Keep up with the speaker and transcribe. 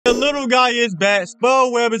little guy is back.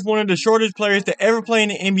 Spud Webb is one of the shortest players to ever play in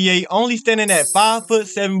the NBA, only standing at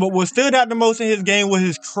 5'7", but what stood out the most in his game was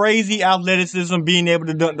his crazy athleticism, being able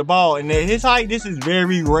to dunk the ball. And at his height, this is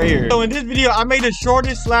very rare. So in this video, I made the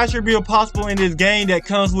shortest slasher build possible in this game that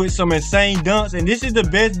comes with some insane dunks, and this is the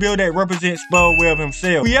best build that represents Spud Webb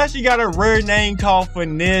himself. We actually got a rare name called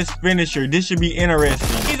Finesse Finisher. This should be interesting.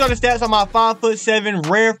 These are the stats on my 5'7"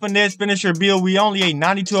 rare finesse finisher build. We only a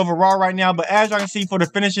 92 overall right now, but as y'all can see for the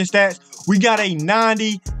finishing stats, we got a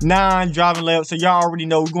 99 driving layup. So y'all already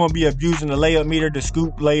know we're going to be abusing the layup meter, the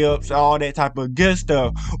scoop layups, all that type of good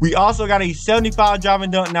stuff. We also got a 75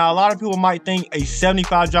 driving dunk. Now a lot of people might think a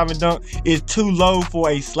 75 driving dunk is too low for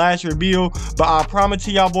a slasher build, but I promise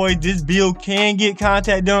to y'all boys, this build can get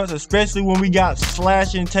contact dunks, especially when we got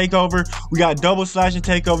slash and takeover. We got double slash and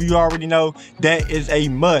takeover. You already know that is a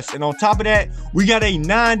must. And on top of that, we got a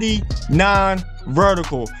 99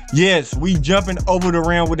 vertical. Yes, we jumping over the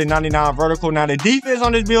rim with the 99 vertical. Now the defense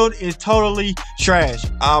on this build is totally trash.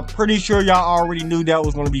 I'm pretty sure y'all already knew that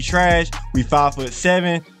was going to be trash. We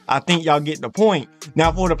 5'7". I think y'all get the point.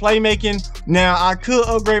 Now for the playmaking, now I could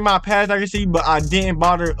upgrade my pass accuracy, but I didn't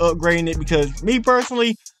bother upgrading it because me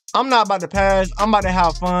personally, I'm not about to pass. I'm about to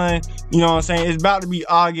have fun. You know what I'm saying? It's about to be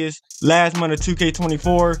August, last month of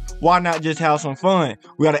 2K24. Why not just have some fun?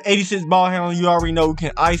 We got an 86 ball handle. You already know we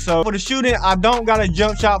can ISO. For the shooting, I don't got a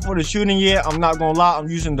jump shot for the shooting yet. I'm not gonna lie. I'm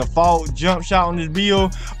using default jump shot on this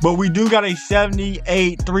build. But we do got a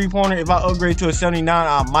 78 three-pointer. If I upgrade to a 79,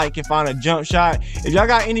 I might can find a jump shot. If y'all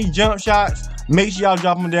got any jump shots, make sure y'all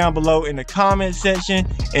drop them down below in the comment section.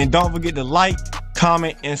 And don't forget to like,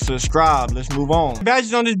 comment, and subscribe. Let's move on. The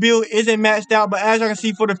badges on this build isn't maxed out, but as y'all can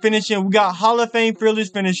see for the finishing, we got Hall of Fame Fearless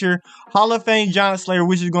Finisher, Hall of Fame Giant Slayer,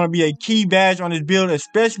 which is going to be a key badge on this build,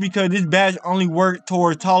 especially because this badge only works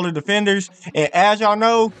towards taller defenders. And as y'all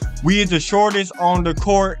know, we is the shortest on the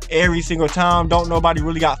court every single time. Don't nobody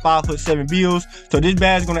really got 5'7" builds, so this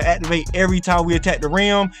badge is going to activate every time we attack the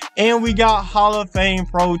rim. And we got Hall of Fame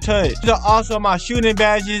Pro Touch. These are also my shooting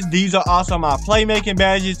badges. These are also my playmaking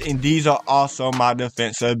badges, and these are also my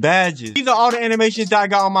defensive badges. These are all the animations that I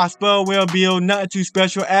got on my Spud Webb build. Nothing too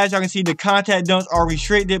special. As y'all can see, the contact dunks are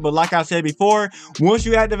restricted, but like I said before, once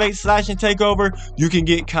you activate slash and takeover, you can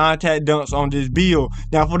get contact dunks on this build.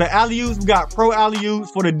 Now for the alley-oops, we got pro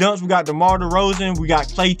alley-oops. For the dunks, we got DeMar DeRozan, we got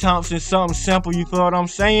Klay Thompson, something simple, you feel what I'm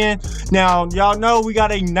saying? Now y'all know we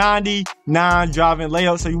got a 99 driving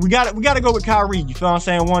layup, so we gotta go with Kyrie, you feel what I'm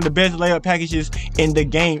saying? One of the best layup packages in the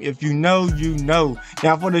game. If you know, you know.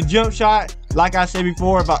 Now for the jump shot, like I said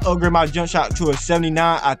before, if I upgrade my jump shot to a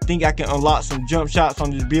 79, I think I can unlock some jump shots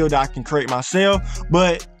on this build that I can create myself.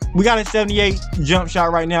 But we got a 78 jump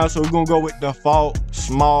shot right now, so we're gonna go with default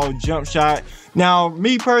small jump shot. Now,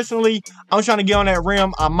 me personally, I'm trying to get on that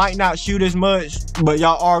rim. I might not shoot as much, but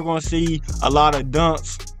y'all are gonna see a lot of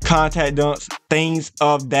dunks, contact dunks, things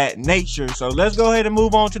of that nature. So let's go ahead and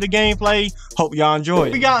move on to the gameplay. Hope y'all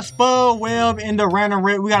enjoy. We got Spud Webb in the random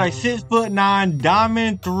rip. We got a 6'9"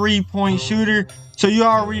 diamond 3-point shooter. So you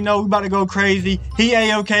already know we about to go crazy. He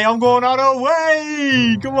A-okay. I'm going all the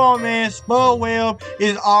way. Come on, man. Spud Webb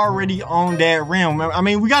is already on that rim. I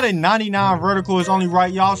mean, we got a 99 vertical. It's only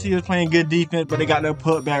right. Y'all see us playing good defense, but they got their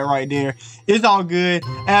putback right there. It's all good.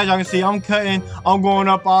 As y'all can see, I'm cutting. I'm going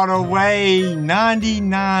up all the way.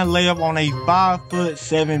 99 layup on a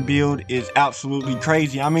 5'7" build is absolutely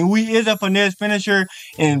crazy. I mean, we is a finesse finisher,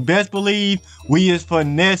 and best believe we is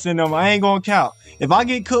finessing them. I ain't gonna count. If I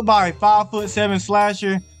get cooked by a 5'7"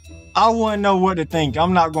 slasher, I wouldn't know what to think.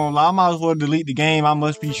 I'm not gonna lie. I might as well delete the game. I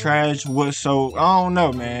must be trash. What? So I don't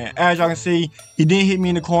know, man. As y'all can see, he didn't hit me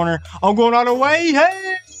in the corner. I'm going all the way.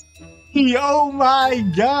 Hey! Oh my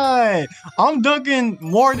God. I'm dunking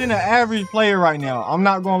more than an average player right now. I'm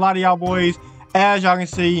not gonna lie to y'all boys. As y'all can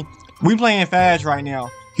see, we playing fast right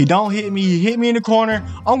now. He don't hit me. He hit me in the corner.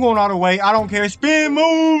 I'm going all the way. I don't care. Spin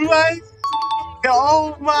move, like.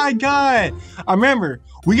 Oh my God. I remember,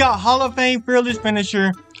 we got Hall of Fame Fearless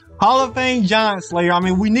Finisher, Hall of Fame Giant Slayer. I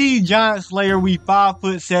mean, we need Giant Slayer. We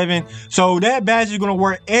 5'7". So that badge is going to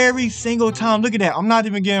work every single time. Look at that. I'm not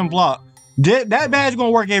even getting blocked. That badge is going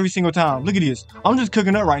to work every single time. Look at this. I'm just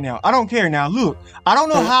cooking up right now. I don't care now. Look, I don't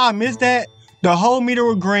know how I missed that. The whole meter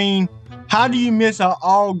was green. How do you miss an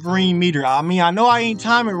all green meter? I mean, I know I ain't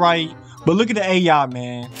time it right, but look at the AI,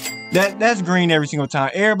 man. That's green every single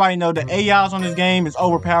time. Everybody know the AIs on this game is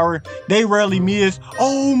overpowered. They rarely miss.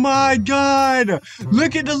 Oh my God.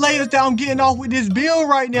 Look at the layups that I'm getting off with this build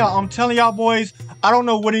right now. I'm telling y'all boys, I don't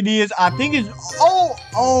know what it is. I think it's,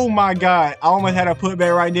 oh my God. I almost had a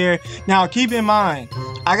putback right there. Now keep in mind,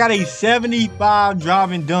 I got a 75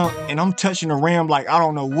 driving dunk, and I'm touching the rim like I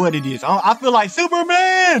don't know what it is. I feel like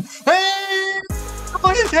Superman. Hey,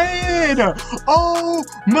 on his head. Oh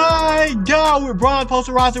my God! With bronze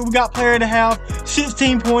posterized, we got player of the half,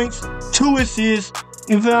 16 points, 2 assists.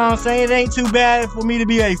 You feel what I'm saying? It ain't too bad for me to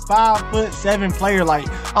be a 5'7" player. Like,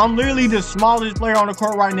 I'm literally the smallest player on the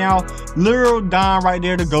court right now. Literal dime right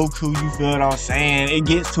there to Goku. You feel what I'm saying? It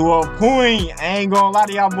gets to a point. I ain't gonna lie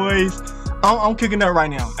to y'all boys. I'm kicking up right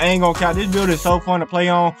now. I ain't gonna count. This build is so fun to play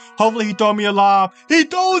on. Hopefully he throw me a lob. He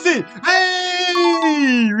throws it.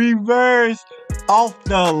 Hey! Reverse off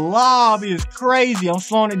the lob is crazy. I'm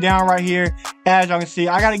slowing it down right here. As y'all can see,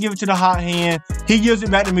 I gotta give it to the hot hand. He gives it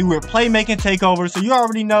back to me with playmaking takeover. So you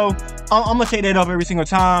already know I'm gonna take that up every single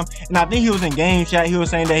time. And I think he was in game chat. He was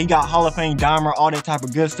saying that he got Hall of Fame dimer, all that type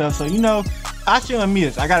of good stuff. So you know, I shouldn't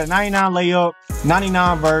miss. I got a 99 layup,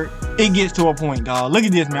 99 vert. It gets to a point, dog. Look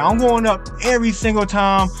at this, man. I'm going up every single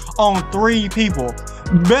time on 3 people.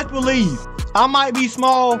 Best believe, I might be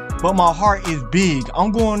small, but my heart is big.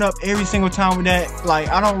 I'm going up every single time with that. Like,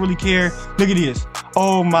 I don't really care. Look at this.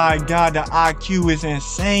 Oh my God, the IQ is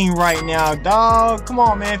insane right now, dog. Come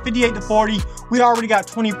on, man. 58 to 40. We already got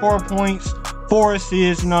 24 points. 4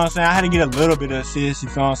 assists, you know what I'm saying? I had to get a little bit of assists, you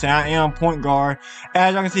feel what I'm saying? I am point guard.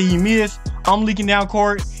 As y'all can see, he missed. I'm leaking down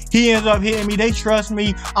court. He ends up hitting me. They trust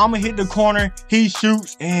me. I'm going to hit the corner. He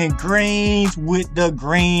shoots and greens with the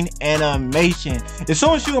green animation. If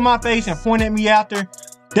someone shoot in my face and point at me after,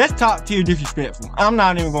 that's top tier disrespectful. I'm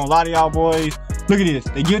not even going to lie to y'all boys. Look at this.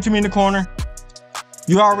 They give it to me in the corner.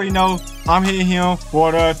 You already know I'm hitting him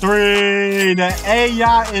for the 3. The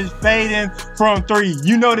AI is fading from 3.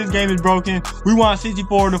 You know this game is broken. We won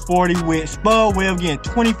 64 to 40 with Spud Webb getting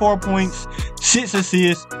 24 points, 6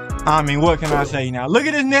 assists. I mean, what can I say now? Look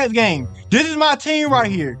at this next game. This is my team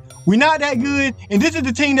right here. We're not that good, and this is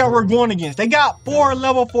the team that we're going against. They got 4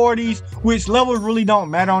 level 40s, which levels really don't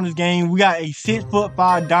matter on this game. We got a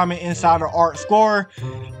 6'5" diamond insider art scorer.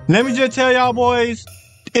 Let me just tell y'all boys,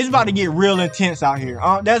 it's about to get real intense out here.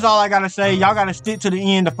 That's all I gotta say. Y'all gotta stick to the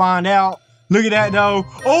end to find out. Look at that though.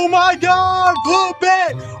 Oh my God! Put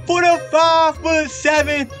back for the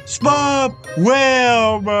 5'7" Spud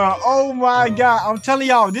Webb. Oh my God! I'm telling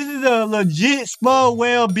y'all, this is a legit Spud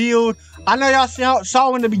Webb build. I know y'all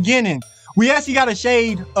saw in the beginning. We actually got a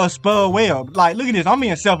shade of Spud Webb. Like, look at this. I'm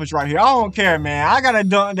being selfish right here. I don't care, man. I gotta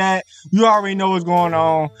dunk that. You already know what's going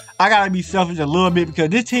on. I gotta be selfish a little bit because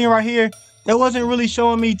this team right here, they wasn't really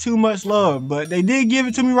showing me too much love, but they did give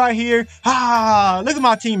it to me right here. Look at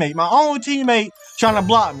my teammate, my own teammate trying to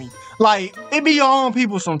block me. Like, it be your own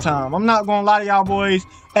people sometimes. I'm not gonna lie to y'all boys.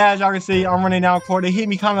 As y'all can see, I'm running down court. They hit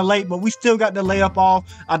me kind of late, but we still got the layup off.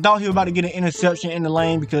 I thought he was about to get an interception in the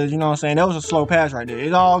lane because, you know what I'm saying, that was a slow pass right there.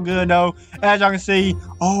 It's all good though. As y'all can see,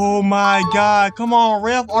 oh my God, come on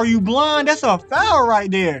ref, are you blind? That's a foul right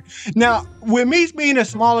there. Now, with me being as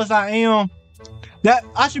small as I am, that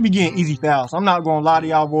I should be getting easy fouls. I'm not gonna lie to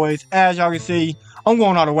y'all boys. As y'all can see, I'm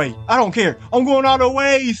going all the way. I don't care. I'm going all the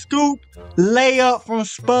way. Scoop, layup from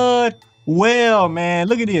Spud Webb, man.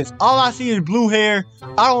 Look at this. All I see is blue hair.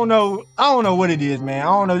 I don't know what it is, man.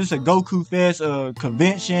 I don't know. This is a Goku Fest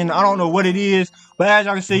convention. I don't know what it is. But as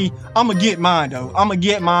y'all can see, I'm gonna get mine though. I'm gonna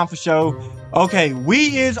get mine for sure. Okay,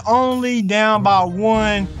 we is only down by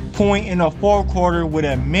 1 point in the 4th quarter with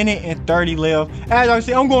 1:30 left. As y'all can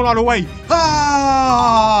see, I'm going all the way.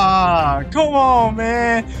 Come on,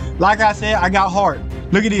 man. Like I said, I got heart.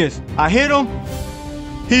 Look at this. I hit him.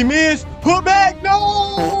 He missed. Put back.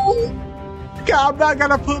 No. God, I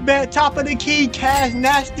gotta put back. Top of the key. Cash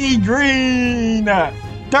nasty green.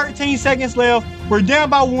 13 seconds left. We're down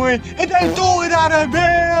by 1, and they threw it out of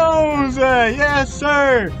bounds. Yes,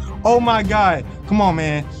 sir. Oh my God. Come on,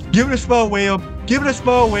 man. Give it a Spud Webb. Give it a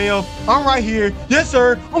Spud Webb. I'm right here. Yes,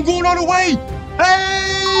 sir. I'm going all the way.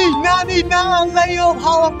 Hey, 99 layup,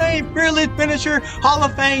 Hall of Fame fearless finisher, Hall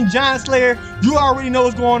of Fame giant slayer. You already know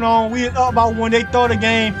what's going on. We is up by 1. They throw the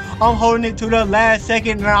game. I'm holding it to the last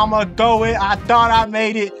second, and I'm going to throw it. I thought I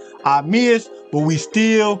made it. I missed, but we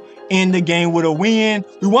still in the game with a win.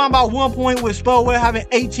 We won by 1 point with Spud Webb having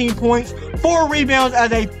 18 points, 4 rebounds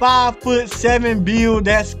as a 5'7" build.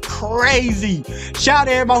 That's crazy. Shout out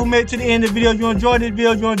to everybody who made it to the end of the video. You enjoyed this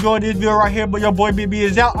video, you enjoyed this video right here, but your boy BB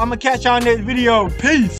is out. I'm gonna catch y'all in next video. Peace.